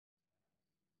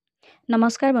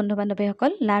নমস্কাৰ বন্ধু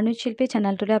বান্ধৱীসকল learn with শিল্পী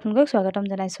চেনেলটোলৈ আপোনালোকক স্বাগতম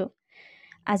জনাইছোঁ।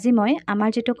 আজি মই আমাৰ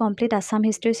যিটো কমপ্লিট আছাম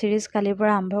হিষ্ট্ৰী সিৰিজ কালিৰ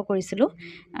পৰা আৰম্ভ কৰিছিলোঁ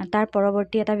তাৰ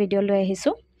পৰৱৰ্তী এটা ভিডিঅ' লৈ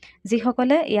আহিছোঁ।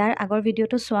 যিসকলে ইয়াৰ আগৰ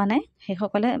ভিডিঅ'টো চোৱা নাই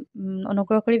সেইসকলে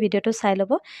অনুগ্ৰহ কৰি ভিডিঅ'টো চাই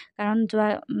ল'ব, কাৰণ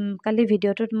কালি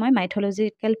ভিডিঅ'টোত মই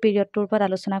মাইথলজিকেল পিৰিয়ডটোৰ ওপৰত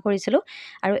আলোচনা কৰিছিলোঁ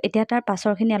আৰু এতিয়া তাৰ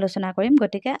পাছৰখিনি আলোচনা কৰিম।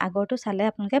 গতিকে আগৰটো চালে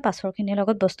আপোনালোকে পাছৰখিনিৰ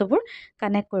লগত বস্তুবোৰ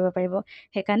কানেক্ট কৰিব পাৰিব।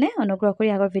 সেইকাৰণে অনুগ্ৰহ কৰি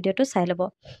আগৰ ভিডিঅ'টো চাই ল'ব।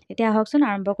 এতিয়া আহকচোন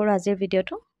আৰম্ভ কৰোঁ আজিৰ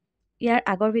ভিডিঅ'টো। ইয়াৰ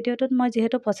আগৰ ভিডিঅ'টোত মই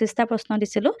যিহেতু 25টা প্ৰশ্ন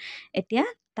দিছিলোঁ, এতিয়া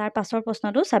তাৰ পাছৰ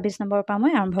প্ৰশ্নটো 26 নম্বৰৰ পৰা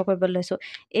মই আৰম্ভ কৰিবলৈ লৈছোঁ।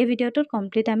 এই ভিডিঅ'টোত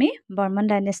কমপ্লিট আমি বৰ্মন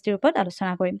ডাইনেষ্টিৰ ওপৰত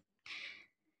আলোচনা কৰিম।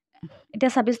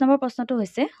 এতিয়া 26 নম্বৰ প্ৰশ্নটো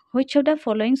হৈছে, which of the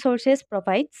following sources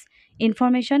provides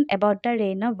information about the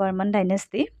reign of Barman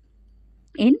dynasty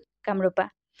in Kamrupa.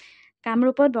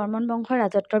 কামৰূপত বৰ্মন বংশৰ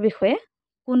ৰাজত্বৰ বিষয়ে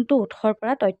কোনটো উৎসৰ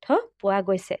পৰা তথ্য পোৱা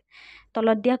গৈছে?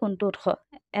 তলত দিয়া কোনটো উৎস?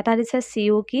 এটা দিছে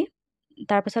চিউকি,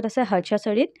 তাৰপাছত আছে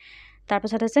হৰ্ষচৰিত,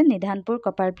 তাৰপাছত আছে Nidhanpur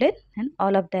copper plate and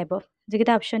all of the above.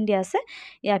 যিকেইটা অপশ্যন দিয়া আছে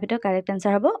ইয়াৰ ভিতৰত কাৰেক্ট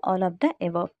এনচাৰ হ'ব অল অফ দ্য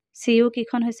এবভ।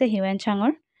 চিউকিখন হৈছে হিউৱেন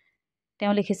চাঙৰ,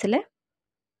 তেওঁ লিখিছিলে।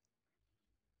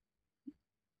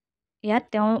 ইয়াত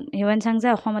হিউৱেন চাং যে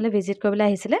অসমলৈ ভিজিট কৰিবলৈ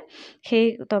আহিছিলে, সেই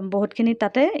বহুতখিনি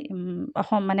তাতে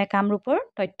অসম কামৰূপৰ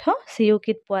তথ্য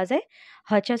চিউকিত পোৱা যায়।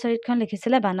 হৰ্ষচৰিতখন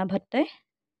লিখিছিলে বাণভট্টই।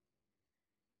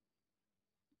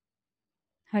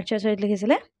 হৰ্ষচৰিত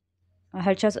লিখিছিলে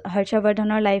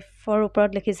হৰ্ষবৰ্ধনৰ লাইফৰ ওপৰত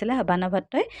লিখিছিলে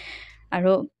বাণভট্টই।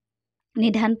 আৰু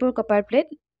নিধানপুৰ কপাৰ প্লেট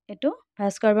এইটো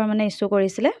ভাস্কৰ বৰ্মনে ইছ্যু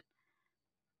কৰিছিলে।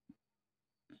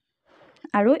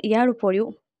 আৰু ইয়াৰ উপৰিও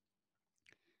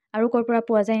আৰু ক'ৰ পৰা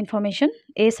পোৱা যায় ইনফৰমেশ্যন?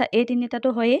 এই তিনিটাতো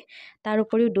হয়েই। তাৰ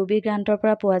উপৰিও ডুবি গ্ৰান্টৰ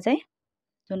পৰা পোৱা যায়,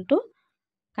 যোনটো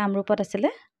কামৰূপত আছিলে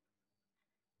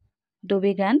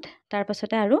ডুবি গ্ৰান্ট।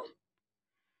 তাৰপাছতে আৰু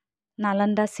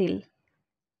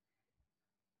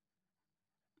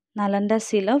নালন্দা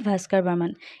চিল অফ ভাস্কৰ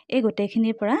বৰ্মন। এই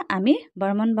গোটেইখিনিৰ পৰা আমি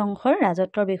বৰ্মন বংশৰ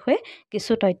ৰাজত্বৰ বিষয়ে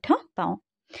কিছু তথ্য পাওঁ।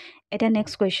 এতিয়া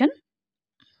next question,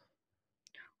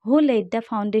 who laid the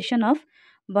foundation of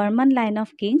Barman line of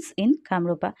Kings in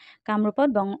Kamrupa. কামৰূপত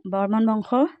বৰ্মন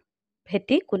বংশৰ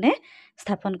ভেটি কোনে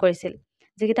স্থাপন কৰিছিল?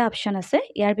 যিকেইটা অপশ্যন আছে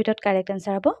ইয়াৰ ভিতৰত কাৰেক্ট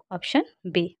এনচাৰ হ'ব অপশ্যন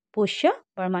বি, পুষ্য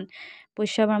বৰ্মন।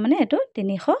 পুষ্য বৰ্মনে এইটো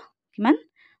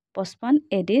 355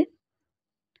 AD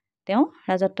তেওঁ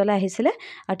ৰাজত্বলৈ আহিছিলে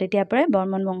আৰু তেতিয়াৰ পৰাই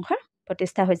বৰ্মন বংশৰ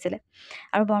প্ৰতিষ্ঠা হৈছিলে।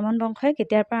 আৰু বৰ্মন বংশই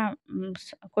কেতিয়াৰ পৰা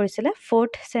কৰিছিলে?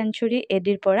 4th century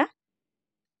AD-ৰ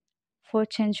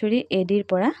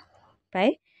পৰা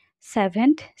প্ৰায়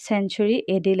 7th century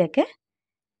AD-লৈকে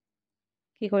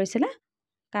কি কৰিছিলে?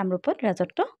 কামৰূপত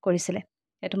ৰাজত্ব কৰিছিলে।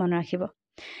 এইটো মনত ৰাখিব।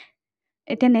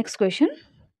 এতিয়া next question,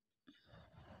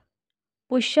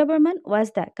 Pushya Barman was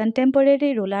the contemporary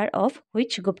ruler of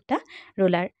which Gupta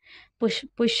ruler.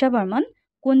 Pushya Barman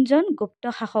কোনজন গুপ্ত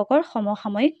শাসকৰ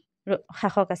সমসাময়িক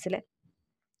শাসক আছিলে?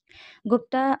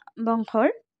 গুপ্তা বংশৰ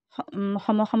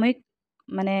সমসাময়িক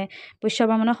পুষ্য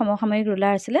বৰ্মনৰ সমসাময়িক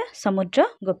ৰুলাৰ আছিলে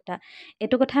সমুদ্ৰগুপ্তা।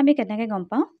 এইটো কথা আমি কেনেকৈ গম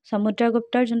পাওঁ?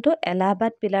 সমুদ্ৰগুপ্তৰ যোনটো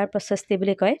এলাহাবাদ পিলাৰ প্ৰচেষ্টি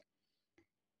বুলি কয়,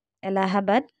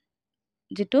 এলাহাবাদ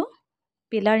যিটো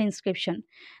পিলাৰ ইনস্ক্ৰিপশ্যন,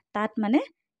 তাত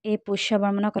এই পুষ্য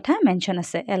বৰ্মনৰ কথা মেনশ্যন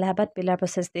আছে এলাহাবাদ পিলাৰ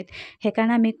প্ৰচেষ্টিত।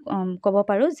 সেইকাৰণে আমি ক'ব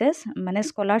পাৰোঁ যে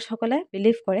স্কলাৰ্ছসকলে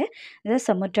বিলিভ কৰে যে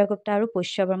সমুদ্ৰগুপ্তা আৰু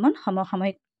পুষ্য বৰ্মন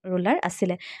সমসাময়িক ৰুলাৰ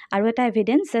আছিলে। আৰু এটা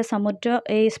এভিডেঞ্চ যে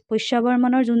এই পুষ্য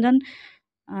বৰ্মনৰ যোনজন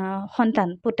সন্তান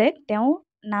পুতেক, তেওঁৰ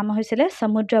নাম হৈছিলে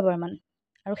সমুদ্ৰ বৰ্মন।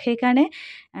 আৰু সেইকাৰণে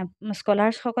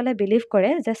স্কলাৰ্ছসকলে বিলিভ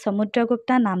কৰে যে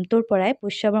সমুদ্ৰগুপ্তা নামটোৰ পৰাই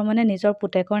পুষ্য বৰ্মনে নিজৰ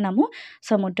পুতেকৰ নামো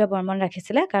সমুদ্ৰ বৰ্মন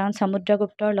ৰাখিছিলে, কাৰণ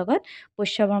সমুদ্ৰগুপ্তৰ লগত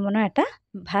পুষ্য বৰ্মনৰ এটা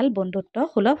ভাল বন্ধুত্ব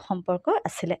সুলভ সম্পৰ্ক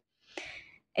আছিলে।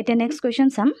 এতিয়া নেক্সট কুৱেশ্যন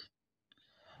চাম,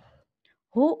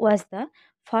 who was the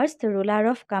first ruler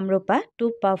of Kamrupa two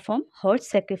perform horse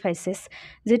ছেক্ৰিফাইচেছ।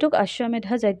 যিটোক অশ্বমেধ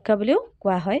যজ্ঞ বুলিও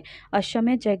কোৱা হয়।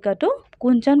 অশ্বমেধ যজ্ঞটো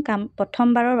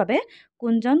প্ৰথমবাৰৰ বাবে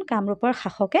কোনজন কামৰূপৰ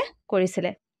শাসকে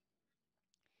কৰিছিলে?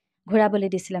 ঘোঁৰা বলি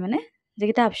দিছিলে।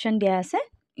 যিকেইটা অপশ্যন দিয়া আছে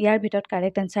ইয়াৰ ভিতৰত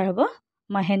কাৰেক্ট এনচাৰ হ'ব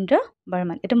মহেন্দ্ৰ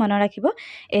বৰ্মন। এইটো মনত ৰাখিব।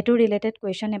 এইটো ৰিলেটেড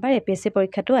কুৱেশ্যন এবাৰ APSC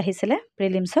পৰীক্ষাটো আহিছিলে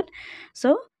প্ৰিলিমছত। চ'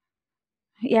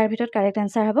 ইয়াৰ ভিতৰত কাৰেক্ট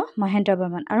এনচাৰ হ'ব মহেন্দ্ৰ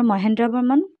বৰ্মন। আৰু মহেন্দ্ৰ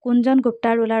বৰ্মন কোনজন গুপ্তা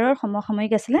ৰুলাৰৰ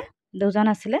সমসাময়িক আছিলে? দুজন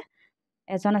আছিলে।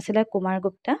 এজন আছিলে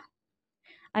কুমাৰগুপ্তা,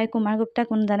 আৰু কুমাৰগুপ্তা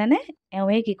কোন জানেনে?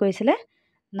 এওঁৱেই কি কৰিছিলে?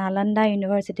 নালন্দা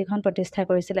ইউনিভাৰ্চিটিখন প্ৰতিষ্ঠা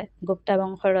কৰিছিলে। গুপ্তা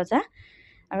বংশৰ ৰজা,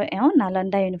 আৰু এওঁ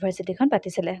নালন্দা ইউনিভাৰ্চিটিখন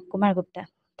পাতিছিলে কুমাৰগুপ্তা।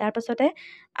 তাৰপাছতে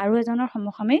আৰু এজনৰ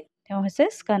সমসাময়িক, তেওঁ হৈছে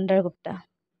স্কন্দৰ গুপ্তা।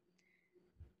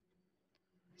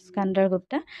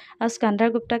 আৰু স্কন্দৰ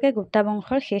গুপ্তাকে গুপ্তা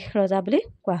বংশৰ শেষ ৰজা বুলি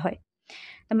কোৱা হয়।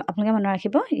 আপোনালোকে মনত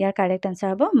ৰাখিব, ইয়াৰ কাৰেক্ট এনচাৰ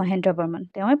হ'ব মহেন্দ্ৰ বৰ্মন।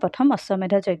 তেওঁৱে প্ৰথম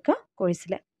অশ্বমেধ যজ্ঞ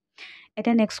কৰিছিলে।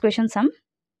 এতিয়া নেক্সট কুৱেশ্যন চাম,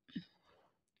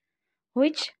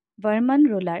 Which Burman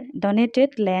ruler donated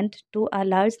land to a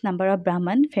large number of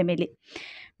Brahmin family?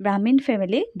 Brahmin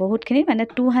family বহুতখিনি মানে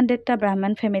 200টা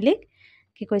ব্ৰাহ্মণ ফেমিলিক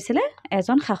কি কৈছিলে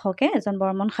এজন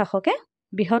বৰ্মন শাসকে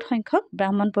বৃহৎ সংখ্যক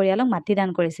ব্ৰাহ্মণ পৰিয়ালক মাটি দান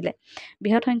কৰিছিলে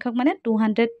বৃহৎ সংখ্যক মানে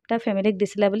 200টা ফেমিলিক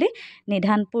দিছিলে বুলি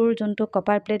নিধানপুৰ যোনটো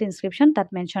কপাৰ প্লেট ইনস্ক্ৰিপশ্যন তাত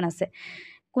মেনশ্যন আছে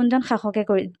কোনজন শাসকে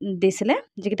দিছিলে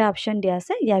যিকেইটা অপশ্যন দিয়া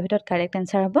আছে ইয়াৰ ভিতৰত কাৰেক্ট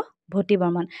এনসাৰ হ'ব ভূতি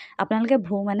বৰ্মন আপোনালোকে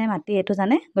ভূ মানে মাটি এটো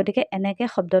জানে গতিকে এনেকে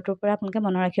শব্দটোৰ পৰা আপোনালোকে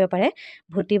মনত ৰাখিব পাৰে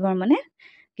ভূতি বৰ্মনে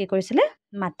কি কৰিছিলে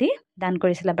মাটি দান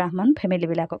কৰিছিলে ব্ৰাহ্মণ ফেমিলি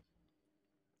বিলাকক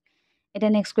এটা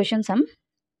নেক্সট কোৱেশ্চন চাম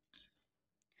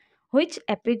Which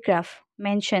epigraph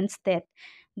mentions that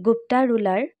Gupta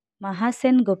ruler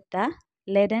Mahasen Gupta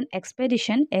led an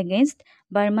expedition against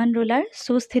Burman ruler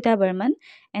Susthita Burman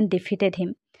and defeated him?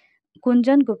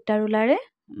 Kunjan Gupta ruler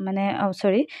মানে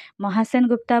সৰি মহাসেন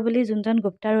গুপ্তা বুলি যোনজন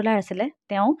গুপ্তা ৰুলাৰ আছিলে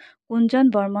তেওঁ কুঞ্জন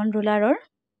বৰ্মন ৰুলাৰৰ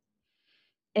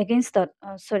এগেইনষ্টত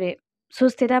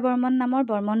সুস্থিতা বৰ্মন নামৰ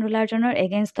বৰ্মন ৰুলাৰজনৰ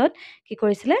এগেইনষ্টত কি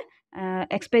কৰিছিলে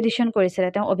এক্সপেডিশ্যন কৰিছিলে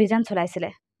তেওঁ অভিযান চলাইছিলে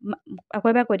আকৌ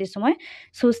এবাৰ কৈ দিছোঁ মই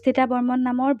সুস্থিতা বৰ্মন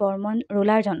নামৰ বৰ্মন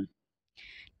ৰুলাৰজন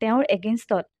তেওঁৰ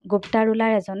এগেইনষ্টত গুপ্তা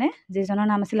ৰুলাৰ এজনে যিজনৰ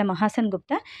নাম আছিলে মহাসেন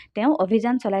গুপ্তা তেওঁ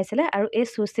অভিযান চলাইছিলে আৰু এই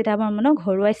সুস্থিতা বৰ্মনক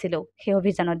হৰুৱাইছিল সেই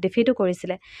অভিযানত ডিফিটো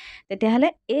কৰিছিলে তেতিয়াহ'লে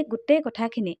এই গোটেই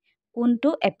কথাখিনি কোনটো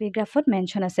এপিগ্ৰাফত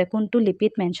মেনশ্যন আছে কোনটো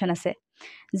লিপিত মেনশ্যন আছে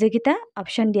যেকিটা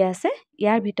অপশ্যন দিয়া আছে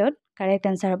ইয়াৰ ভিতৰত কাৰেক্ট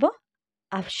এনসাৰ হ'ব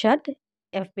আফশাদ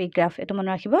এপিগ্ৰাফ এটো মনত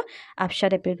ৰাখিব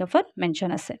আফশাদ এপিগ্ৰাফত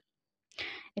মেনশ্যন আছে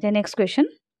এটা next question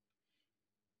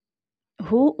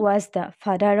Who was the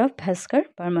father of Bhaskar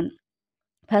Burman?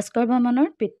 Bhaskar বৰ্মনৰ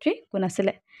পিতৃ কোন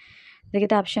আছিলে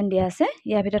যেকেইটা অপশ্যন দিয়া আছে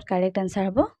ইয়াৰ ভিতৰত কাৰেক্ট এনসাৰ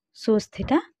হ'ব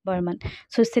সুস্থিতা বৰ্মন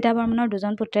সুস্থিতা বৰ্মনৰ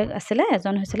দুজন পুত্ৰ আছিলে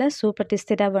এজন হৈছিলে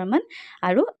সুপ্ৰতিষ্ঠিতা বৰ্মন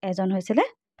আৰু এজন হৈছিলে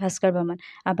ভাস্কৰ বৰ্মন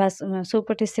আৰু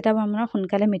সুপ্ৰতিষ্ঠিতা বৰ্মনৰ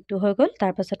সোনকালে মৃত্যু হৈ গ'ল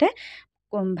তাৰ পাছতে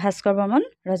ভাস্কৰ বৰ্মন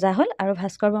ৰজা হ'ল আৰু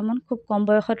ভাস্কৰ বৰ্মন খুব কম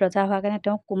বয়সত ৰজা হোৱাৰ কাৰণে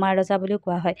তেওঁক কুমাৰ ৰজা বুলিও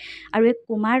কোৱা হয় আৰু এই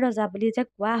কুমাৰ ৰজা বুলি যে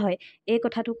কোৱা হয় এই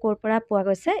কথাটো ক'ৰ পৰা পোৱা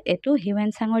গৈছে এইটো হিউৱেন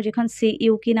চাঙৰ যিখন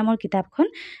CUK নামৰ কিতাপখন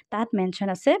তাত মেনশ্যন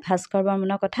আছে ভাস্কৰ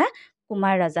বৰ্মনৰ কথা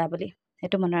কুমাৰ ৰজা বুলি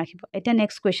এইটো মনত ৰাখিব এতিয়া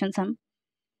নেক্সট কোৱেশ্চন চাম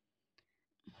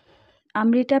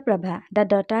Amrita Prabha, the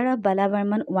daughter of Bala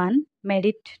Burman I,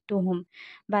 married to whom?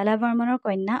 Bala Burmanor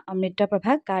কন্যা অমৃতা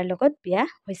প্ৰভা কাৰ লগত বিয়া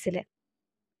হৈছিলে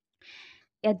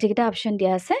ইয়াত যেটা অপশ্যন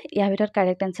দিয়া আছে ইয়াৰ ভিতৰত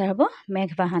কাৰেক্ট আনসাৰ হ'ব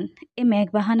মেঘবাহান এই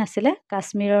মেঘবাহান আছিলে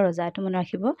কাশ্মীৰৰ ৰজা এটো মনত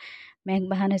ৰাখিব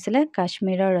মেঘবাহান হৈছিলে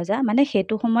কাশ্মীৰৰ ৰজা মানে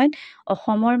হেতু সময়ত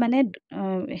অসমৰ মানে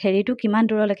হেৰিটো কিমান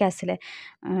দূৰলৈকে আছিলে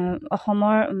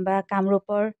অসমৰ বা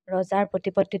কামৰূপৰ ৰজাৰ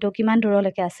প্ৰতিপত্তিটো কিমান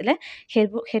দূৰলৈকে আছিলে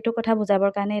হেতু কথা বুজাবৰ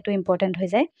কাৰণে এটো ইম্পৰ্টেন্ট হৈ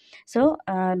যায় সো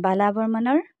বালা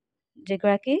বৰ্মনৰ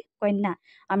যিগৰাকী কন্যা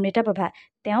অমৃতা প্ৰভা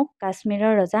তেওঁক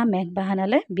কাশ্মীৰৰ ৰজা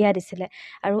মেঘবাহানলৈ বিয়া দিছিলে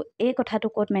আৰু এই কথাটো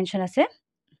ক'ত মেনশ্যন আছে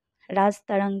ৰাজ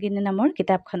তৰংগিনী নামৰ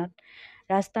কিতাপখনত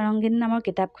ৰাজ তৰংগিনী নামৰ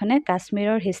কিতাপখনে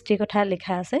কাশ্মীৰৰ হিষ্ট্ৰী কথা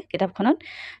লিখা আছে কিতাপখনত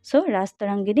সো ৰাজ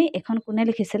তৰংগিনী এখন কোনে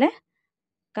লিখিছিলে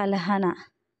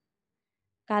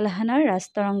কালহানাৰ ৰাজ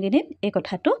তৰংগিনীত এই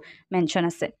কথাটো মেনশ্যন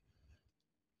আছে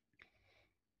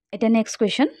এটা next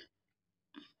question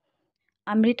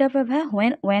Amrita Prabha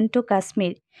when went to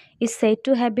Kashmir is said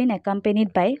to have been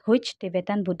accompanied by which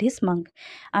Tibetan Buddhist monk?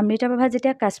 Amrita Prabha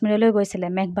যেতিয়া কাশ্মীৰলৈ গৈছিলে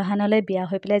মেঘবাহানলৈ বিয়া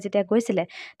হৈ পেলাই যেতিয়া গৈছিলে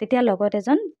তেতিয়া লগত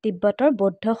এজন তিব্বতৰ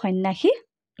বৌদ্ধ সন্ন্যাসী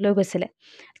লৈ গৈছিলে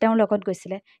তেওঁৰ লগত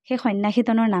গৈছিলে সেই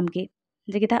সন্ন্যাসীজনৰ নাম কি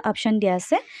যেকিটা অপশ্যন দিয়া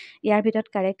আছে ইয়াৰ ভিতৰত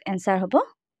কাৰেক্ট এনসাৰ হ'ব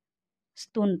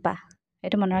ষ্টুনপা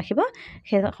এটো মনত ৰাখিব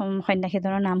সেই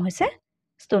সন্ন্যাসীজনৰ নাম হৈছে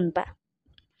ষ্টুনপা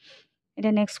এটা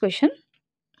next question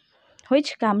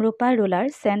Which Kamrupa ruler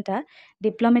sent a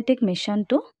diplomatic mission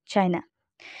to China?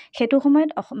 হেতু সময়ত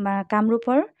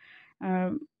কামৰূপৰ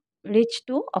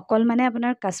ৰিচটো অকল মানে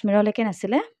আপোনাৰ কাশ্মীৰলৈকে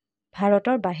নাছিলে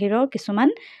ভাৰতৰ বাহিৰৰ কিছুমান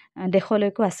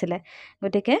দেশলৈকো আছিলে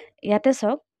গতিকে ইয়াতে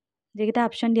চাওক যেকিটা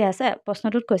অপশ্যন দিয়া আছে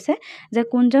প্ৰশ্নটোত কৈছে যে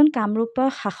কোনজন কামৰূপৰ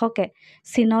শাসকে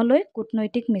চীনলৈ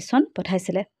কূটনৈতিক মিছন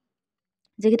পঠাইছিলে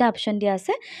যেকিটা অপশ্যন দিয়া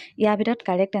আছে ইয়াৰ ভিতৰত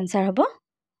কাৰেক্ট এনসাৰ হ'ব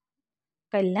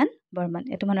কল্যাণ বৰ্মন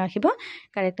এটো মনত ৰাখিব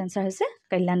কাৰেক্ট আনসাৰ হৈছে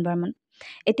কল্যাণ বৰ্মন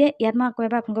এতিয়া ইয়াত মই আকৌ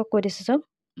এবাৰ আপোনাক কৈ দিছো চাওক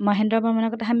মহেন্দ্ৰ বৰ্মনৰ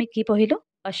কথা আমি কি পঢ়িলো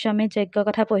অশ্বমেধ যজ্ঞৰ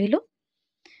কথা পঢ়িলো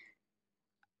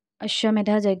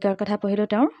অশ্বমেধা যজ্ঞৰ কথা পঢ়িলো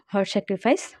তেওঁৰ হৰ্চ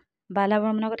স্যাক্ৰিফাইস বালা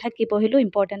বৰ্মনৰ কথা কি পঢ়িলো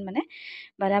ইম্পৰ্টেন্ট মানে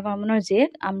বালা বৰ্মনৰ জীয়েক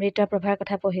অমৃতা প্ৰভাৰ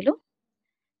কথা পঢ়িলো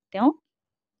তেওঁ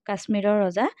কাশ্মীৰৰ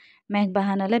ৰজা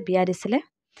মেঘবাহানলৈ বিয়া দিছিলে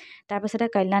তাৰ পাছতে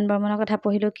কল্যাণ বৰ্মনৰ কথা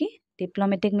পঢ়িলো কি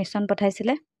ডিপ্লমেটিক মিছন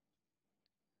পঠাইছিলে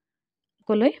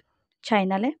কলৈ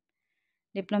চাইনালে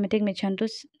ডিপ্লমেটিক মিছন টু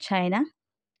চাইনা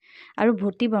আৰু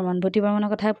ভূতি বৰ্মনৰ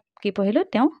কথা কি পঢ়িলো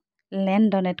তেওঁ লেণ্ড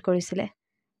ডনেট কৰিছিলে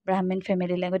ব্ৰাহ্মণ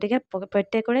ফেমিলিলে গতিকে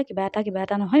প্ৰত্যেকৰে কিবা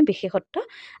এটা নহয় বিশেষত্ব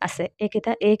আছে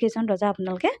এইকেইজন ৰজা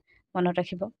আপোনালোকে মনত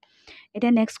ৰাখিব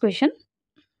এতিয়া নেক্সট কুৱেশ্যন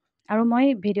আৰু মই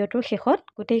ভিডিঅ'টোৰ শেষত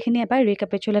গোটেইখিনি এবাৰ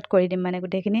ৰিকেপিচুলেট কৰি দিম মানে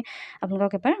গোটেইখিনি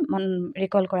আপোনালোকক এবাৰ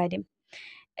ৰিকল কৰাই দিম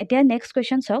এতিয়া নেক্সট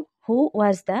কুৱেশ্যন চাওক who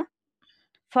was the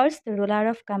first ruler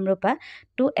of Kamrupa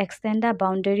two extend the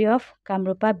boundary of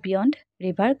Kamrupa beyond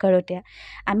river কৰতীয়া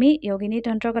আমি য়োগিনী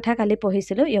তন্ত্ৰৰ কথা কালি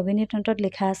পঢ়িছিলোঁ য়োগিনী তন্ত্ৰত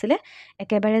লিখা আছিলে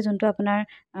একেবাৰে যোনটো আপোনাৰ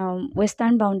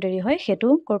ৱেষ্টাৰ্ণ বাউণ্ডেৰী হয় সেইটো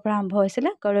ক'ৰ পৰা আৰম্ভ হৈছিলে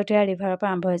কৰতীয়া ৰিভাৰৰ পৰা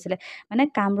আৰম্ভ হৈছিলে মানে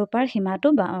কামৰূপাৰ সীমাটো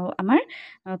আমাৰ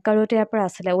কৰতীয়াৰ পৰা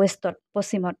আছিলে ৱেষ্টত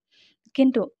পশ্চিমত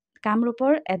কিন্তু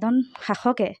কামৰূপৰ এজন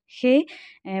শাসকে সেই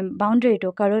বাউণ্ডেৰীটো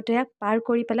কৰতীয়াক পাৰ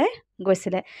কৰি পেলাই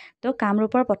গৈছিলে তো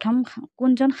কামৰূপৰ প্ৰথম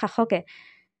কোনজন শাসকে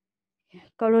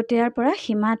কৰতীয়াৰ পৰা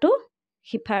সীমাটো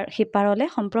সিপাৰলৈ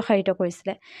সম্প্ৰসাৰিত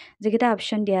কৰিছিলে যিকেইটা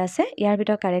অপশ্যন দিয়া আছে ইয়াৰ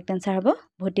ভিতৰত কাৰেক্ট এনচাৰ হ'ব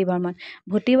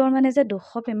ভূতি বৰ্মনে যে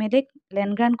 200 ফেমিলিক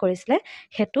লেণ্ড গ্ৰাণ্ট কৰিছিলে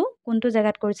সেইটো কোনটো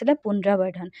জেগাত কৰিছিলে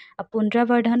পুণ্ড্ৰাবৰ্ধন আৰু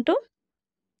পুণ্ড্ৰাবৰ্ধনটো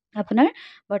আপোনাৰ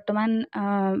বৰ্তমান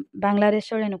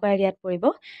বাংলাদেশৰ এনেকুৱা এৰিয়াত পৰিব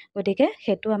গতিকে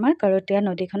সেইটো আমাৰ কৰতীয়া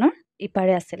নদীখনৰ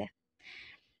ইপাৰে আছিলে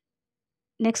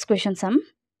নেক্সট কুৱেশ্যন চাম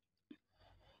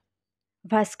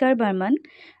ভাস্কৰ বৰ্মন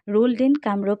ৰুলড ইন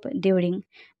কামৰূপ ডিউৰিং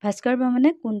ভাস্কৰ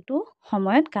বৰ্মনে কোনটো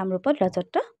সময়ত কামৰূপত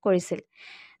ৰাজত্ব কৰিছিল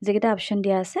যিকেইটা অপশ্যন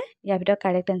দিয়া আছে ইয়াৰ ভিতৰত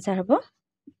কাৰেক্ট এনচাৰ হ'ব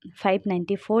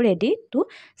 594 AD to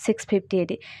 650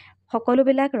 AD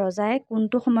সকলোবিলাক ৰজাই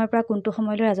কোনটো সময়ৰ পৰা কোনটো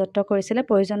সময়লৈ ৰাজত্ব কৰিছিলে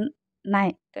প্ৰয়োজন নাই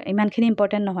ইমানখিনি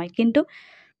ইম্পৰ্টেণ্ট নহয় কিন্তু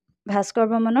ভাস্কৰ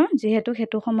বৰ্মনৰ যিহেতু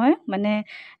সেইটো সময় মানে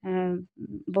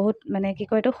বহুত মানে কি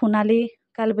কয় এইটো সোণালী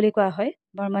কাল বুলি কোৱা হয়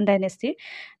বৰ্মন ডাইনেষ্টিৰ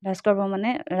ভাস্কৰ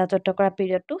বৰ্মনে ৰাজত্ব কৰা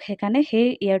পিৰিয়ডটো সেইকাৰণে সেই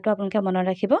ইয়েৰটো আপোনালোকে মনত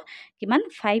ৰাখিব কিমান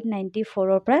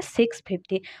 594ৰ পৰা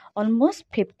 650 অলমষ্ট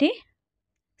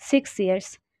 56 years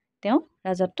তেওঁ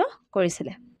ৰাজত্ব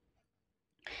কৰিছিলে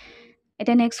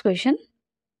এতিয়া next question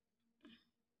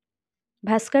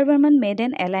Bhaskar Barman made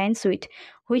N alliance with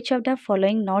which of the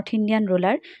following north Indian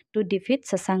ruler two defeat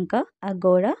Shashank আ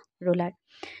গৌড় ৰুলাৰ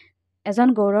এজন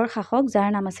গৌড়ৰ শাসক যাৰ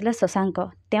নাম আছিলে শশাংক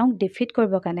তেওঁক ডিফিট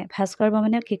কৰিবৰ কাৰণে ভাস্কৰ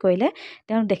বৰ্মনে কি কৰিলে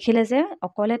তেওঁ দেখিলে যে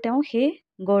অকলে তেওঁ সেই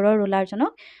গৌড়ৰ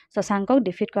ৰুলাৰজনক শশাংকক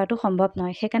ডিফিট কৰাটো সম্ভৱ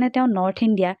নহয় সেইকাৰণে তেওঁ নৰ্থ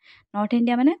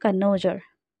ইণ্ডিয়া মানে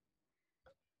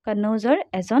কন্নৌজৰ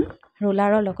এজন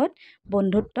ৰুলাৰৰ লগত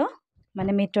বন্ধুত্ব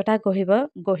মানে মিত্ৰতা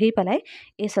গঢ়ি পেলাই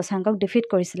এই শশাংকক ডিফিট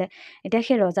কৰিছিলে এতিয়া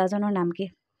সেই ৰজাজনৰ নাম কি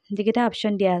যিকেইটা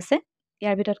অপশ্যন দিয়া আছে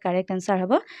ইয়াৰ ভিতৰত কাৰেক্ট এনচাৰ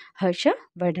হ'ব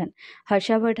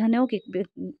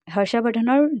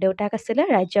হৰ্ষবৰ্ধনৰ দেউতাক আছিলে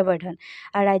ৰাজ্যবৰ্ধন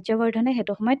আৰু ৰাজ্যবৰ্ধনে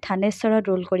সেইটো সময়ত থানেশ্বৰত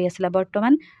ৰুল কৰি আছিলে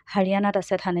বৰ্তমান হাৰিয়ানাত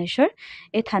আছে থানেশ্বৰ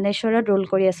এই থানেশ্বৰত ৰুল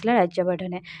কৰি আছিলে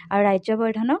ৰাজ্যবৰ্ধনে আৰু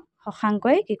ৰাজ্যবৰ্ধনক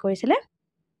শশাংকই কি কৰিছিলে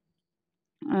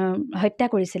হত্যা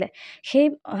কৰিছিলে সেই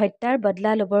হত্যাৰ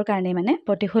বদলা ল'বৰ কাৰণে মানে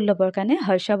প্ৰতিশোধ ল'বৰ কাৰণে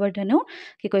হৰ্ষবৰ্ধনেও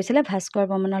কি কৰিছিলে ভাস্কৰ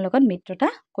বৰ্মনৰ লগত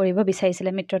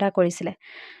মিত্ৰতা কৰিছিলে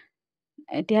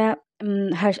এতিয়া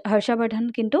হৰ্ষবৰ্ধন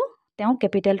কিন্তু তেওঁ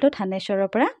কেপিটেলটো থানেশ্বৰৰ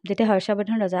পৰা যেতিয়া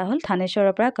হৰ্ষবৰ্ধন ৰজা হ'ল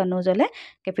থানেশ্বৰৰ পৰা কনৌজলৈ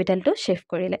কেপিটেলটো শ্বিফ্ট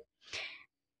কৰিলে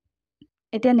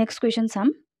এতিয়া নেক্সট কুৱেশ্যন চাম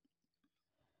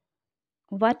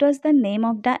What was the name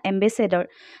of the ambassador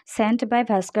sent by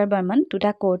Bhaskar Burman to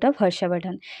the court of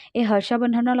Harshavardhan? এই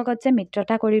হৰ্ষবৰ্ধনৰ লগত যে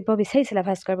মিত্ৰতা কৰিব বিচাৰিছিলে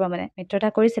ভাস্কৰ বৰ্মনে মিত্ৰতা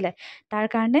কৰিছিলে তাৰ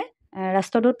কাৰণে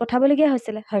ৰাষ্ট্ৰদূত পঠাবলগীয়া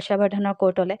হৈছিলে হৰ্ষবৰ্ধনৰ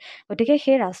কোৰ্টলৈ গতিকে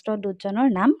সেই ৰাষ্ট্ৰদূতজনৰ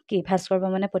নাম কি ভাস্কৰ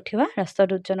বৰ্মনে পঠিওৱা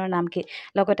ৰাষ্ট্ৰদূতজনৰ নাম কি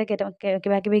লগতে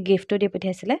কিবা কিবি গিফ্টটো দি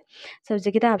পঠিয়াইছিলে চ'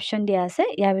 যিকেইটা অপশ্যন দিয়া আছে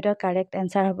ইয়াৰ ভিতৰত কাৰেক্ট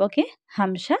এনচাৰ হ'ব কি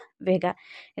হামছা বেগা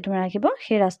এইটো মনত ৰাখিব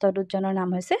সেই ৰাষ্ট্ৰদূতজনৰ নাম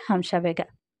হৈছে হামছা বেগা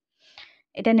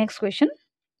এতিয়া next question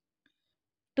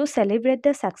To celebrate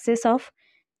the success of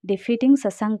defeating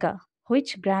Shashanka,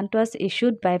 which grant was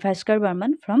issued by Bhaskar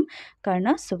Burman from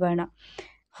Karna Subarna.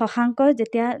 শশাংকৰ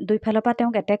যেতিয়া দুইফালৰ পৰা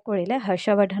তেওঁক এটেক কৰিলে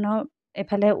হৰ্ষবৰ্ধনৰ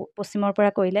এফালে পশ্চিমৰ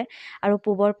পৰা কৰিলে আৰু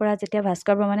পূবৰ পৰা যেতিয়া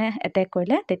ভাস্কৰ বৰ্মনে এটেক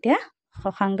কৰিলে তেতিয়া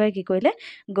শশাংকই কি কৰিলে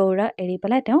গৌড় এৰি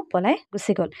পেলাই তেওঁ পলাই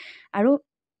গুচি গ'ল আৰু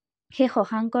সেই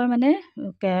শশাংকৰ মানে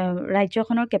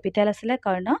ৰাজ্যখনৰ কেপিটেল আছিলে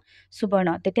কৰ্ণ সুবৰ্ণ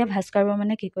তেতিয়া ভাস্কৰ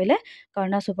বৰ্মনে কি কৰিলে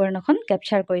কৰ্ণ সুবৰ্ণখন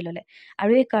কেপচাৰ কৰি ল'লে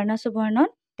আৰু এই কৰ্ণ সুবৰ্ণত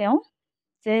তেওঁ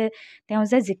যে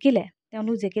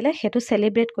তেওঁলোক জিকিলে সেইটো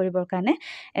চেলিব্ৰেট কৰিবৰ কাৰণে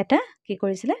এটা কি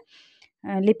কৰিছিলে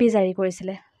লিপি জাৰি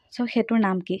কৰিছিলে চ' সেইটোৰ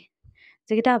নাম কি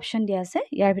যিকেইটা অপশ্যন দিয়া আছে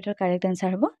ইয়াৰ ভিতৰত কাৰেক্ট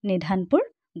এনচাৰ হ'ব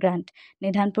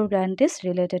Nidhanpur grant is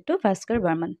related to Bhaskar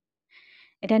Barman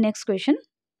এতিয়া next question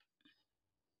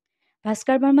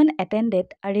Bhaskar Burman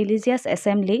attended a religious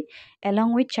assembly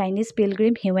along with Chinese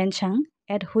pilgrim Huenshan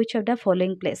at which of the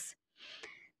following place?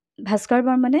 Bhaskar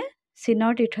Burmane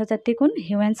চীনৰ তীৰ্থযাত্ৰী কোন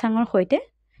হিউৱেনচাঙৰ সৈতে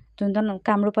যোনজন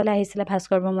কামৰূপলৈ আহিছিলে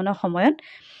ভাস্কৰ বৰ্মনৰ সময়ত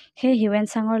সেই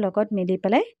হিউৱেনচাঙৰ লগত মিলি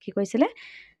পেলাই কি কৈছিলে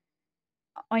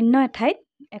অন্য এঠাইত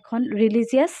এখন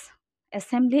ৰিলিজিয়াছ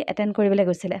এছেম্বলি এটেণ্ড কৰিবলৈ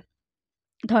গৈছিলে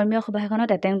ধৰ্মীয় সভা এখনত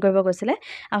এটেণ্ড কৰিব গৈছিলে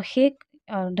আৰু সেই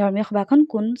ধৰ্মীয় সভাখন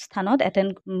কোন স্থানত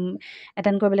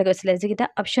এটেণ্ড কৰিবলৈ গৈছিলে যিকেইটা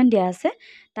অপশ্যন দিয়া আছে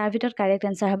তাৰ ভিতৰত কাৰেক্ট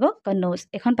এনচাৰ হ'ব কনৌজ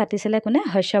এখন পাতিছিলে কোনে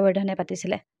হৰ্ষবৰ্ধনে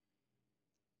পাতিছিলে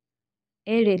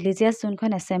এই ৰিলিজিয়াছ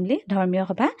যোনখন এছেম্বলি ধৰ্মীয়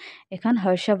সভা এখন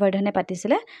হৰ্ষবৰ্ধনে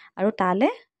পাতিছিলে আৰু তালে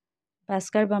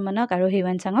ভাস্কৰ বৰ্মনক আৰু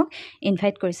হিউৱেনচাঙক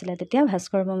ইনভাইট কৰিছিলে তেতিয়া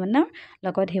ভাস্কৰ বৰ্মনৰ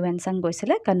লগত হিউৱেনচাং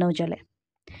গৈছিলে কনৌজলে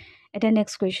এতিয়া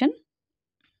next question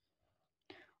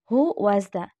who was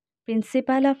the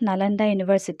principal of Nalanda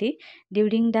university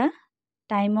during the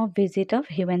time of visit of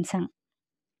হিউৱেনচাং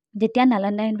যেতিয়া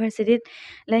নালন্দা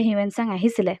ইউনিভাৰ্চিটিলৈ হিউৱেনচাং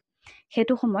আহিছিলে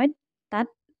সেইটো সময়ত তাত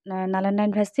নালন্দা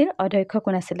ইউনিভাৰ্চিটিৰ অধ্যক্ষ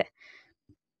কোন আছিলে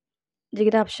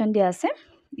যিকেইটা অপশ্যন দিয়া আছে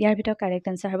ইয়াৰ ভিতৰত কাৰেক্ট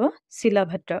এনচাৰ হ'ব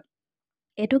শিলভদ্ৰ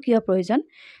এইটো কিয় প্ৰয়োজন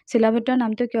শিলভদ্ৰৰ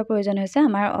নামটো কিয় প্ৰয়োজন হৈছে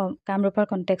আমাৰ কামৰূপৰ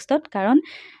কনটেক্সটত কাৰণ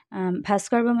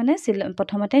ভাস্কৰ বৰ্মনে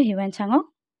প্ৰথমতে হিউৱেনচাঙক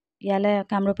ইয়ালৈ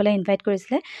কামৰূপলৈ ইনভাইট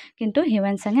কৰিছিলে কিন্তু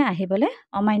হিউৱেনচাঙে আহিবলৈ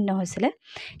অমান্য হৈছিলে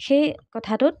সেই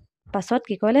কথাটোত পাছত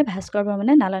কি কৰিলে ভাস্কৰ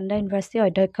বৰ্মনে নালন্দা ইউনিভাৰ্চিটিৰ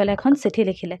অধ্যক্ষলৈ এখন চিঠি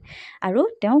লিখিলে আৰু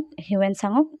তেওঁক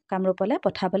হিউৱেনচাঙক কামৰূপলৈ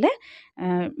পঠাবলৈ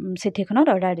চিঠিখনত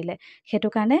অৰ্ডাৰ দিলে সেইটো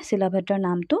কাৰণে শিলভদ্ৰৰ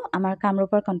নামটো আমাৰ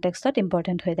কামৰূপৰ কনটেক্সটত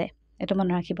ইম্পৰ্টেণ্ট হৈ যায় এইটো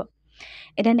মনত ৰাখিব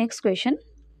এতিয়া next question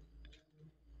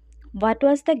what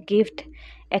was the gift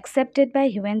accepted by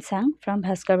হিউৱেনচাং from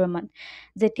Bhaskar Barman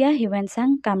যেতিয়া হিউৱেনচাং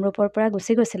কামৰূপৰ পৰা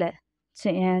গুচি গৈছিলে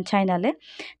চাইনালৈ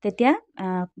তেতিয়া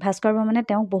ভাস্কৰ বৰ্মনে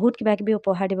তেওঁক বহুত কিবা কিবি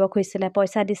উপহাৰ দিব খুজিছিলে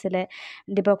পইচা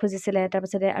দিব খুজিছিলে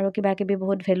তাৰপিছতে আৰু কিবা কিবি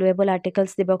বহুত ভেলুৱেবল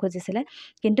আৰ্টিকলছ দিব খুজিছিলে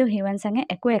কিন্তু হিউৱেনচাঙে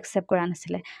একো একচেপ্ট কৰা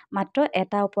নাছিলে মাত্ৰ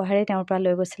এটা উপহাৰেই তেওঁৰ পৰা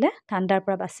লৈ গৈছিলে ঠাণ্ডাৰ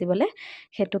পৰা বাচিবলৈ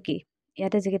সেইটো কি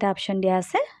ইয়াতে যিকেইটা অপশ্যন দিয়া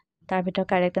আছে তাৰ ভিতৰত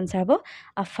কাৰেক্ট এনচাৰ হ'ব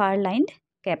আ ফাৰ লাইণ্ড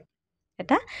কেপ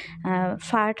এটা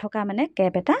ফাৰ থকা মানে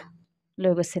কেপ এটা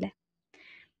লৈ গৈছিলে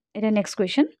এতিয়া next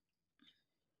question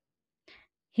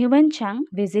হিউৱেনচাং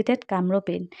visited Kamrup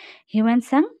in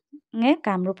হিউৱেনচাঙে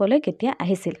কামৰূপলৈ কেতিয়া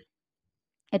আহিছিল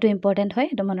এইটো ইম্পৰ্টেণ্ট হয়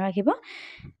এইটো মনত ৰাখিব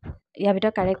ইয়াৰ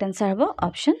ভিতৰত কাৰেক্ট এনচাৰ হ'ব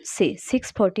অপশ্যন চি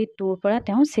 642 পৰা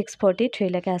তেওঁ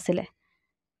 643লৈকে আছিলে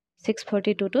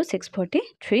 642 to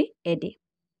 643 AD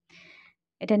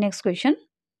এতিয়া next question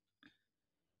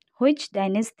which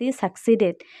dynasty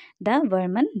succeeded the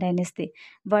Barman dynasty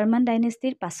Barman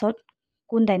ডাইনেষ্টিৰ পাছত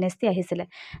কোন ডাইনেষ্টি আহিছিলে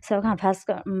চাওক হা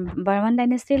বৰ্মন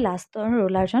ডাইনেষ্টিৰ লাষ্টৰ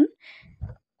ৰুলাৰজন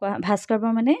ভাস্কৰ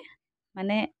বৰ্মনে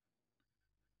মানে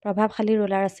প্ৰভাৱশালী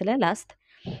ৰুলাৰ আছিলে লাষ্ট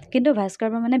কিন্তু ভাস্কৰ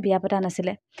বৰ্মনে বিয়া পতা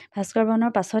নাছিলে ভাস্কৰ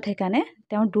বৰ্মনৰ পাছত সেইকাৰণে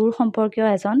তেওঁৰ দূৰ সম্পৰ্কীয়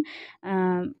এজন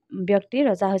ব্যক্তি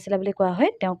ৰজা হৈছিলে বুলি কোৱা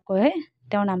হয়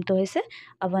তেওঁৰ নামটো হৈছে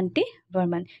অৱন্তী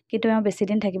বৰ্মন কিন্তু তেওঁ বেছি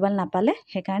দিন থাকিবলৈ নাপালে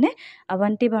সেইকাৰণে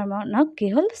অৱন্তী বৰ্মনক কি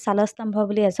হ'ল শালস্তম্ভ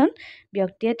বুলি এজন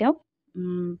ব্যক্তিয়ে তেওঁক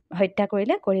হত্যা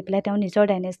কৰি পেলাই তেওঁ নিজৰ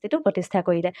ডাইনেষ্টিটো প্ৰতিষ্ঠা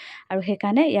কৰিলে আৰু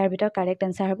সেইকাৰণে ইয়াৰ ভিতৰত কাৰেক্ট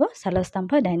এনচাৰ হ'ব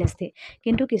শালস্তম্ভ ডাইনেষ্টি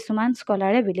কিন্তু কিছুমান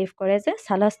স্কলাৰে বিলিভ কৰে যে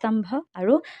শালস্তম্ভ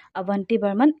আৰু অৱন্তী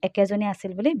বৰ্মন একেজনে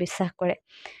আছিল বুলি বিশ্বাস কৰে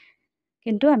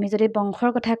কিন্তু আমি যদি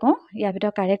বংশৰ কথা কওঁ ইয়াৰ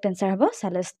ভিতৰত কাৰেক্ট এনচাৰ হ'ব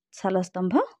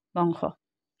শালস্তম্ভ বংশ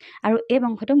আৰু এই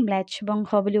বংশটোক ম্লেচ্ছ বংশ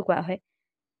বুলিও কোৱা হয়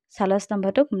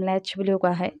শালস্তম্ভটোক ম্লেচ্ছ বুলিও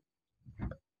কোৱা হয়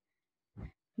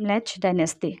ম্লেচ্ছ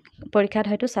ডাইনেষ্টি পৰীক্ষাত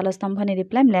হয়তো শালস্তম্ভ নিদি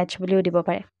পেলাই ম্লেচ্ছ বুলিও দিব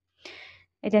পাৰে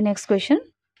এতিয়া next question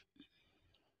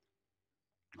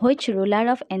which ruler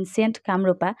of ancient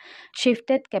Kamrupa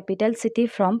shifted capital city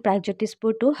from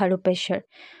Pragjyotishpur two Harupeshwar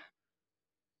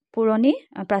পুৰণি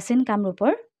প্ৰাচীন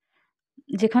কামৰূপৰ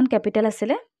যিখন কেপিটেল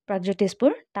আছিলে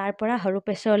প্ৰাগজ্যোতিষপুৰ তাৰ পৰা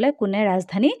হৰূপেশ্বৰলৈ কোনে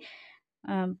ৰাজধানী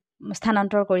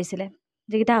স্থানান্তৰ কৰিছিলে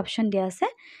যিকেইটা অপশ্যন দিয়া আছে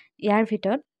ইয়াৰ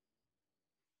ভিতৰত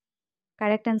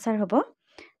কাৰেক্ট এনচাৰ হ'ব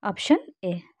অপশ্যন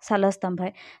এ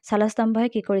শালস্তম্ভই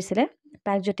কি কৰিছিলে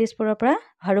প্ৰাগজ্যোতিষপুৰৰ পৰা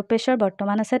হৰূপেশ্বৰ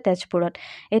বৰ্তমান আছে তেজপুৰত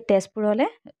এই তেজপুৰলৈ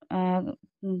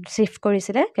শ্বিফ্ট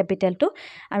কৰিছিলে কেপিটেলটো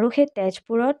আৰু সেই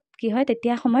তেজপুৰত কি হয়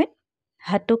তেতিয়া সময়ত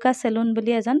হাটুকা চেলুন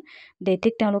বুলি এজন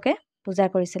দেইটিক তেওঁলোকে পূজা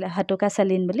কৰিছিলে হাটুকা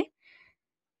চেলিন বুলি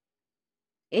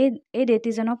এই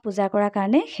দেইটিজনক পূজা কৰাৰ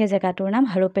কাৰণে সেই জেগাটোৰ নাম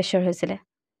হৰূপেশ্বৰ হৈছিলে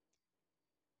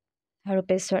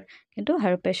হৰূপেশ্বৰ কিন্তু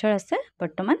হৰূপেশ্বৰ আছে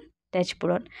বৰ্তমান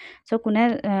তেজপুৰত কোনে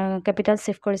কেপিটেল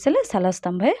শ্বিফ্ট কৰিছিলে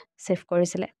শালস্তম্ভই শ্বিফ্ট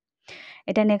কৰিছিলে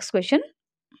এতিয়া next question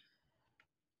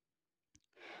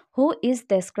who is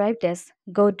described as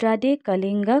গৌড্ৰাদী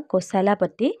Kalinga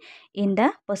কোশালাপতি in the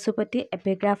Pashupati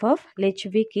epigraph of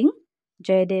লিচ্ছভি king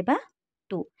জয়দেৱা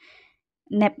two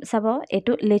চাব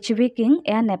এইটো লিচ্ছভি কিং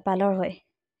এয়া নেপালৰ হয়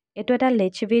এইটো এটা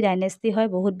লিচ্ছভি ডাইনেষ্টি হয়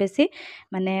বহুত বেছি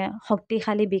মানে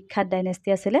শক্তিশালী বিখ্যাত ডাইনেষ্টি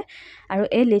আছিলে আৰু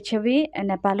এই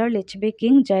নেপালৰ লিচ্ছভি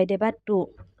কিং জয়দেৱা টু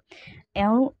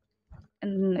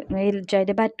এই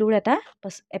জয়দেৱা টুৰ এটা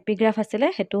এপিগ্ৰাফ আছিলে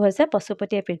সেইটো হৈছে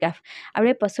পশুপতি এপিগ্ৰাফ আৰু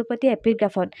এই পশুপতি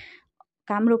এপিগ্ৰাফত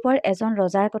কামৰূপৰ এজন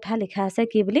ৰজাৰ কথা লিখা আছে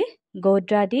কি বুলি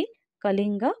গৌড্ৰাদী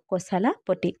কলিংগ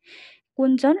কোশালাপতি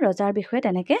কোনজন ৰজাৰ বিষয়ে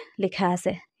তেনেকৈ লিখা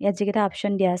আছে ইয়াত যিকেইটা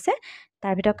অপশ্যন দিয়া আছে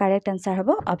তাৰ ভিতৰত কাৰেক্ট এনচাৰ হ'ব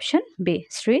অপশ্যন বি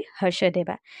শ্ৰী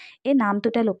হৰ্ষদেৱা এই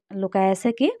নামটোতে লুকাই আছে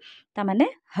কি তাৰমানে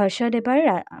হৰ্ষদেৱাৰ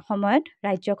সময়ত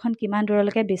ৰাজ্যখন কিমান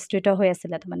দূৰলৈকে বিস্তৃত হৈ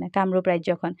আছিলে তাৰমানে কামৰূপ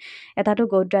ৰাজ্যখন এটাটো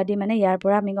গৌদ্ৰাদী মানে ইয়াৰ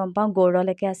পৰা আমি গম পাওঁ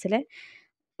গৌড়লৈকে আছিলে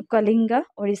কলিংগ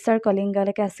উৰিষ্যাৰ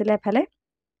কলিংগলৈকে আছিলে এফালে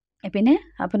এপিনে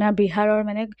আপোনাৰ বিহাৰৰ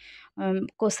মানে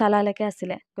কোচালালৈকে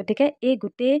আছিলে গতিকে এই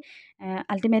গোটেই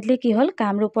আল্টিমেটলি কি হ'ল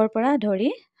কামৰূপৰ পৰা ধৰি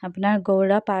আপোনাৰ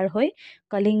গৌড় পাৰ হৈ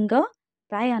কলিংগ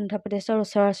প্ৰায় অন্ধ্ৰপ্ৰদেশৰ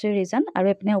ওচৰা ওচৰি ৰিজন আৰু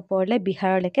এপিনে ওপৰলৈ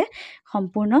বিহাৰলৈকে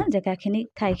সম্পূৰ্ণ জেগাখিনি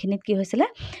ঠাইখিনিত কি হৈছিলে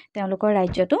তেওঁলোকৰ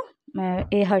ৰাজ্যটো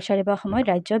এই হৰ্ষদেৱৰ সময়ত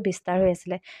ৰাজ্য বিস্তাৰ হৈ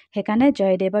আছিলে সেইকাৰণে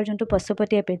জয়দেৱৰ যোনটো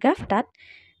পশুপতি এপিগ্ৰাফ তাত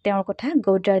তেওঁৰ কথা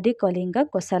গৌদ্ৰাদী কলিংগ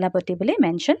কোচালাপতি বুলি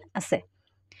মেনশ্যন আছে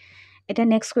এতিয়া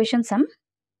নেক্সট কুৱেশ্যন চাম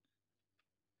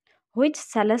Which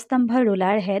Salastambha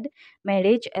ruler had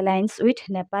marriage alliance with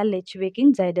Nepal Lichvi King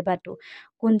Jayadeva II?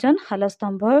 কোনজন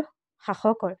শালস্তম্ভৰ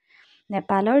শাসকৰ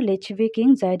নেপালৰ লিচ্ছভি কিং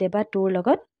জয়দেৱা টুৰ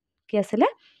লগত কি আছিলে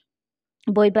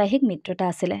বৈবাহিক মিত্ৰতা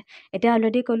আছিলে এতিয়া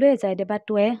অলৰেডি ক'লোৱে জয়দেৱা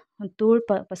টুৰ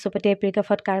পশুপতি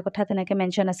এপিগ্ৰাফত কাৰ কথা তেনেকৈ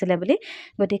মেনশ্যন আছিলে বুলি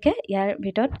গতিকে ইয়াৰ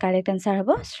ভিতৰত কাৰেক্ট এনচাৰ হ'ব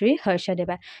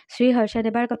শ্ৰী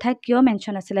হৰ্ষদেৱাৰ কথা কিয়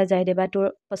মেনশ্যন আছিলে জয়দেৱা টুৰ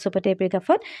পশুপতি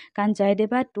এপিগ্ৰাফত কাৰণ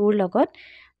জয়দেৱা টুৰ লগত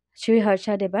শ্ৰী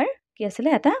হৰ্ষদেৱাৰ কি আছিলে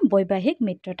এটা বৈবাহিক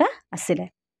মিত্ৰতা আছিলে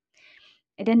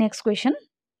এতিয়া next question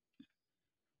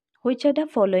Which of the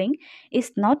following is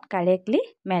not correctly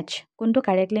match? কোনটো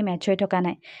কাৰেক্টলি মেচ হৈ থকা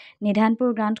নাই নিধানপুৰ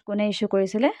গ্ৰাণ্ট কোনে ইছ্যু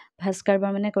কৰিছিলে ভাস্কৰ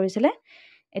বৰ্মনে কৰিছিলে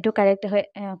এইটো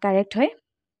কাৰেক্ট হয়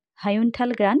হায়ুনথাল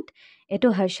গ্ৰাণ্ট এইটো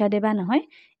হৰ্ষদেৱা নহয়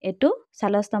এইটো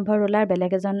শালস্তম্ভৰ ৰুলাৰ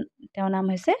বেলেগ এজন তেওঁৰ নাম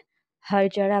হৈছে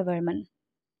হৰজৰা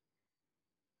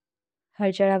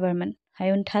Barman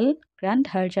হায়ুনথাল grant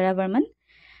হৰজৰা Barman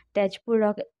Tezpur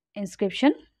rock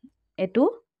inscription এইটো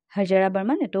হৰজৰা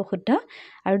বৰ্মন এইটো শুদ্ধ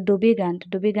আৰু ডুবি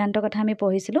গ্ৰাণ্টৰ কথা আমি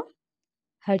পঢ়িছিলোঁ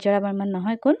হৰজৰা বৰ্মন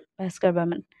নহয় কোন ভাস্কৰ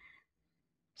বৰ্মন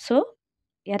চ'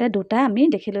 ইয়াতে দুটা আমি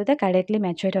দেখিলোঁ যে কাৰেক্টলি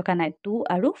মেচ হৈ থকা নাই 2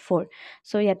 আৰু 4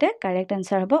 চ' ইয়াতে কাৰেক্ট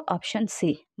এনচাৰ হ'ব option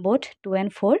C both 2 and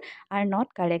 4 are not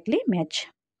correctly match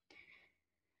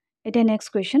এতিয়া next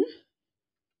question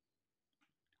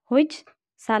Which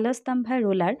Salastambha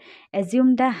ruler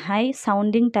assumed the high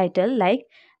sounding title like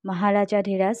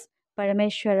Maharajadhiraj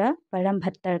Parameshwara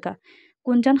Parambhattarka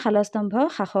কোনজন শালস্তম্ভ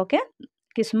শাসকে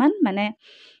কিছুমান মানে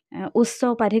উচ্চ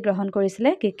উপাধি গ্ৰহণ কৰিছিলে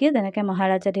কি যেনেকৈ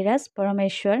মহাৰাজাধিৰাজ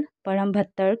পৰমেশ্বৰ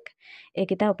পৰমভট্টাৰ্ক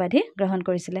এইকেইটা উপাধি গ্ৰহণ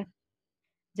কৰিছিলে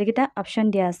যিকেইটা অপশ্যন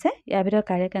দিয়া আছে ইয়াৰ ভিতৰত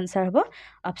কাৰেক্ট এনচাৰ হ'ব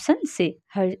অপশ্যন চি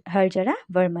হৰজৰা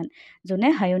বৰ্মন যোনে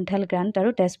হায়ুনথাল গ্ৰাণ্ট আৰু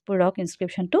তেজপুৰ ৰক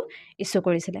ইনস্ক্ৰিপশ্যনটো ইছ্যু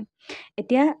কৰিছিলে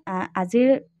এতিয়া আজিৰ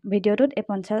ভিডিঅ'টোত এই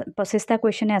 25টা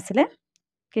কুৱেশ্যনে আছিলে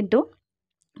কিন্তু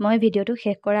মই ভিডিঅ'টো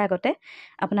শেষ কৰাৰ আগতে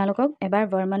আপোনালোকক এবাৰ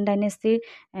বৰ্মন ডাইনেষ্টিৰ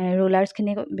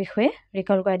ৰুলাৰ্ছখিনিৰ বিষয়ে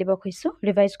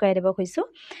ৰিভাইজ কৰাই দিব খুজিছোঁ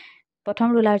প্ৰথম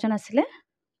ৰুলাৰজন আছিলে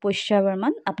পুষ্য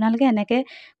বৰ্মন আপোনালোকে এনেকৈ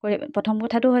কৰি প্ৰথম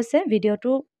কথাটো হৈছে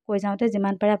ভিডিঅ'টো কৈ যাওঁতে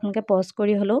যিমান পাৰে আপোনালোকে পজ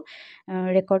কৰি হ'লেও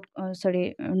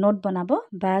নোট বনাব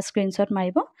বা স্ক্ৰীনশ্বট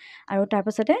মাৰিব আৰু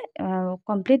তাৰপাছতে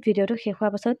কমপ্লিট ভিডিঅ'টো শেষ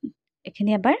হোৱাৰ পাছত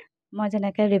এইখিনি এবাৰ মই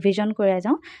যেনেকৈ ৰিভিজন কৰি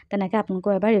যাওঁ তেনেকৈ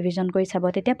আপোনালোকেও এবাৰ ৰিভিজন কৰি চাব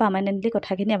তেতিয়া পাৰ্মানেণ্টলি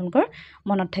কথাখিনি আপোনালোকৰ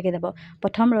মনত থাকি যাব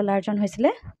প্ৰথম ৰুলাৰজন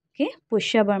হৈছিলে কি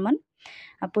পুষ্য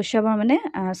বৰ্মনে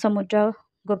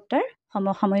সমুদ্ৰগুপ্তৰ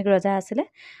সমসাময়িক ৰজা আছিলে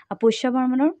পুষ্য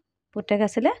বৰ্মনৰ পুতেক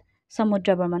আছিলে সমুদ্ৰ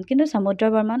বৰ্মন কিন্তু সমুদ্ৰ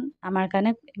বৰ্মন আমাৰ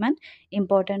কাৰণে ইমান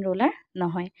ইম্পৰ্টেণ্ট ৰুলাৰ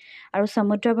নহয় আৰু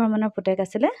সমুদ্ৰ বৰ্মনৰ পুতেক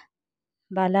আছিলে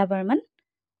বালা বৰ্মন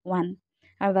 1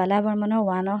 আৰু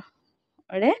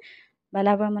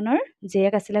বালা বৰ্মনৰ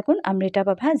জীয়েক আছিলে কোন অমৃতা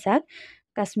প্ৰভা যাক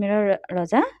কাশ্মীৰৰ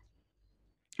ৰজা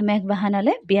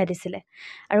মেঘবাহানলৈ বিয়া দিছিলে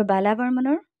আৰু বালা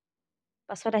বৰ্মনৰ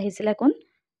পাছত আহিছিলে কোন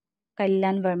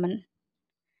কল্যাণ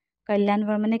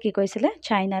বৰ্মনে কি কৰিছিলে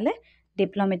চাইনালৈ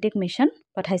ডিপ্ল'মেটিক মিছন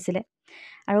পঠাইছিলে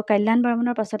আৰু কল্যাণ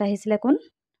বৰ্মনৰ পাছত আহিছিলে কোন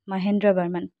মহেন্দ্ৰ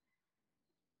বৰ্মন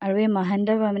আৰু এই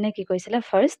মহেন্দ্ৰ বৰ্মনে কি কৰিছিলে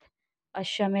ফাৰ্ষ্ট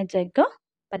অশ্বমেধ যজ্ঞ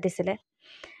পাতিছিলে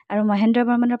আৰু মহেন্দ্ৰ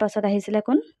বৰ্মনৰ পাছত আহিছিলে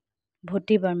কোন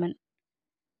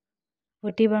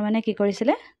ভূতি বৰ্মনে কি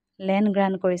কৰিছিলে লেণ্ড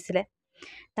গ্ৰাণ্ট কৰিছিলে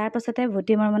তাৰ পাছতে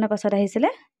ভূতি বৰ্মনৰ পাছত আহিছিলে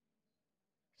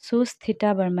সুস্থিতা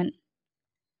বৰ্মন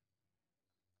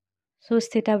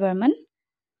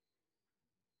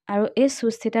আৰু এই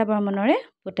সুস্থিতা বৰ্মনৰে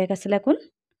পুতেক আছিলে কোন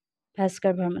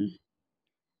ভাস্কৰ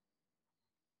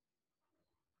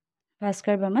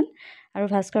বৰ্মন আৰু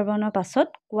ভাস্কৰ বৰ্মনৰ পাছত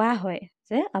কোৱা হয়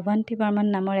যে অৱন্তী বৰ্মন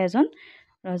নামৰ এজন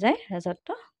ৰজাই ৰাজত্ব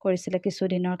কৰিছিলে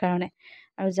কিছুদিনৰ কাৰণে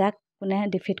আৰু যাক কোনে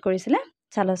ডিফিট কৰিছিলে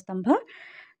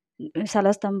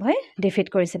শালস্তম্ভই ডিফিট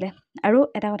কৰিছিলে আৰু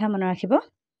এটা কথা মনত ৰাখিব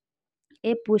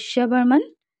এই পুষ্য বৰ্মন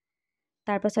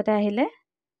তাৰপাছতে আহিলে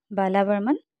বালা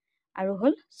বৰ্মন আৰু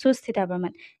হ'ল সুস্থিতা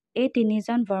বৰ্মন এই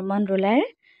তিনিজন বৰ্মন ৰুলাৰে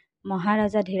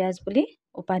মহাৰাজা ধীৰাজ বুলি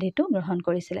উপাধিটো গ্ৰহণ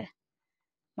কৰিছিলে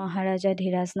মহাৰাজা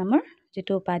ধীৰাজ নামৰ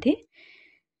যিটো উপাধি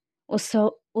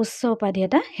উচ্চ উপাধি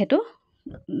এটা সেইটো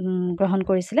গ্ৰহণ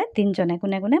কৰিছিলে তিনিজনে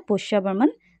কোনে কোনে পুষ্য বৰ্মন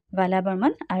বালা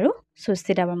বৰ্মন আৰু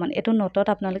সুস্থিতা বৰ্মন এইটো নোটত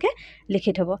আপোনালোকে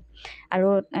লিখি থ'ব আৰু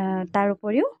তাৰ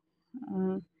উপৰিও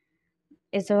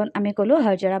এজন আমি ক'লোঁ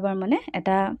হৰজৰা বৰ্মনে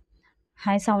এটা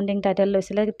হাই চাউণ্ডিং টাইটেল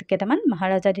লৈছিলে কেইটামান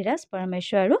মহাৰাজা ধীৰাজ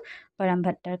পৰমেশ্বৰ আৰু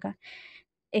পৰমভট্টাৰকা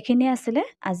এইখিনি আছিলে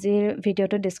আজিৰ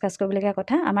ভিডিঅ'টো ডিছকাছ কৰিবলগীয়া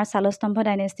কথা আমাৰ শালস্তম্ভ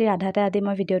ডাইনেষ্টিৰ আধাতে আদি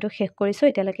মই ভিডিঅ'টো শেষ কৰিছোঁ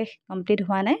এতিয়ালৈকে কমপ্লিট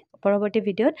হোৱা নাই পৰৱৰ্তী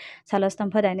ভিডিঅ'ত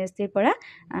শালস্তম্ভ ডাইনেষ্টিৰ পৰা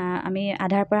আমি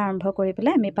আধাৰ পৰা আৰম্ভ কৰি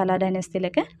পেলাই আমি পালা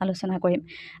ডাইনেষ্টিলৈকে আলোচনা কৰিম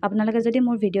আপোনালোকে যদি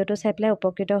মোৰ ভিডিঅ'টো চাই পেলাই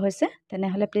উপকৃত হৈছে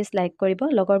তেনেহ'লে প্লিজ লাইক কৰিব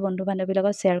লগৰ বন্ধু বান্ধৱীৰ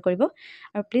লগত শ্বেয়াৰ কৰিব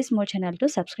আৰু প্লিজ মোৰ চেনেলটো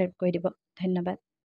ছাবস্ক্ৰাইব কৰি দিব ধন্যবাদ